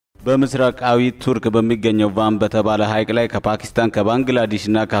በምስራቃዊ ቱርክ በሚገኘው ቫን በተባለ ሐይቅ ላይ ከፓኪስታን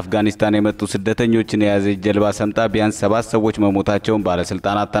ከባንግላዴሽና ከአፍጋኒስታን የመጡ ስደተኞችን የያዘች ጀልባ ሰምጣ ቢያንስ 7 ሰዎች መሞታቸውን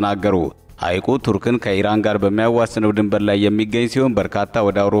ባለስልጣናት ተናገሩ። ሐይቁ ቱርክን ከኢራን ጋር በሚያዋስነው ድንበር ላይ የሚገኝ ሲሆን በርካታ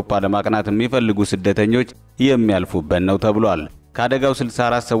ወደ አውሮፓ ለማቅናት የሚፈልጉ ስደተኞች የሚያልፉበት ነው ተብሏል። ከአደጋው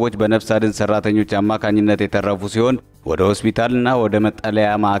 64 ሰዎች በነፍስ አድን ሰራተኞች አማካኝነት የተረፉ ሲሆን ወደ ሆስፒታልና ወደ መጠለያ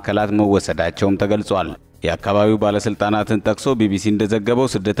ማዕከላት መወሰዳቸውም ተገልጿል። የአካባቢው ባለስልጣናትን ጠቅሶ ቢቢሲ እንደዘገበው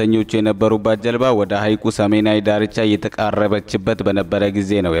ስደተኞቹ የነበሩባት ጀልባ ወደ ሐይቁ ሰሜናዊ ዳርቻ እየተቃረበችበት በነበረ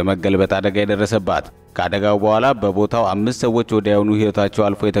ጊዜ ነው የመገልበጥ አደጋ የደረሰባት። ከአደጋው በኋላ በቦታው 5 ሰዎች ወዲያውኑ ሕይወታቸው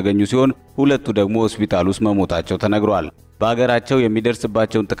አልፎ የተገኙ ሲሆን ሁለቱ ደግሞ ሆስፒታል ውስጥ መሞታቸው ተነግሯል። በአገራቸው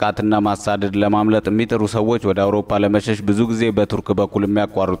የሚደርስባቸውን ጥቃትና ማሳደድ ለማምለጥ የሚጥሩ ሰዎች ወደ አውሮፓ ለመሸሽ ብዙ ጊዜ በቱርክ በኩል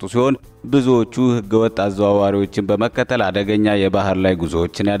የሚያቋርጡ ሲሆን ብዙዎቹ ህገወጥ አዘዋዋሪዎችን በመከተል አደገኛ የባህር ላይ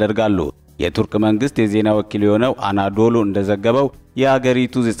ጉዞዎችን ያደርጋሉ። የቱርክ መንግስት የዜና ወኪል የሆነው አናዶሉ እንደዘገበው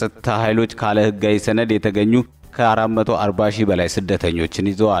የአገሪቱ የጸጥታ ኃይሎች ካለ ህጋዊ ሰነድ የተገኙ ከ440 ሺህ በላይ ስደተኞችን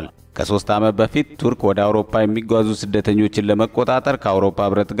ይዘዋል። ከ3 ዓመት በፊት ቱርክ ወደ አውሮፓ የሚጓዙ ስደተኞችን ለመቆጣጠር ከአውሮፓ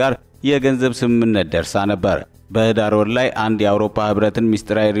ህብረት ጋር የገንዘብ ስምምነት ደርሳ ነበር። በህዳር ወር ላይ አንድ የአውሮፓ ህብረትን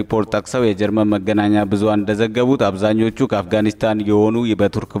ሚስጥራዊ ሪፖርት ጠቅሰው የጀርመን መገናኛ ብዙሃን እንደዘገቡት አብዛኞቹ ከአፍጋኒስታን የሆኑ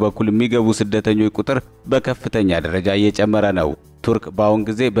በቱርክ በኩል የሚገቡ ስደተኞች ቁጥር በከፍተኛ ደረጃ እየጨመረ ነው። ቱርክ በአሁን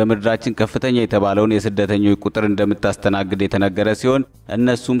ጊዜ በምድራችን ከፍተኛ የተባለውን የስደተኞች ቁጥር እንደምታስተናግድ የተነገረ ሲሆን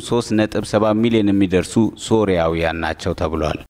እነሱም 3.7 ሚሊዮን የሚደርሱ ሶሪያውያን ናቸው ተብሏል።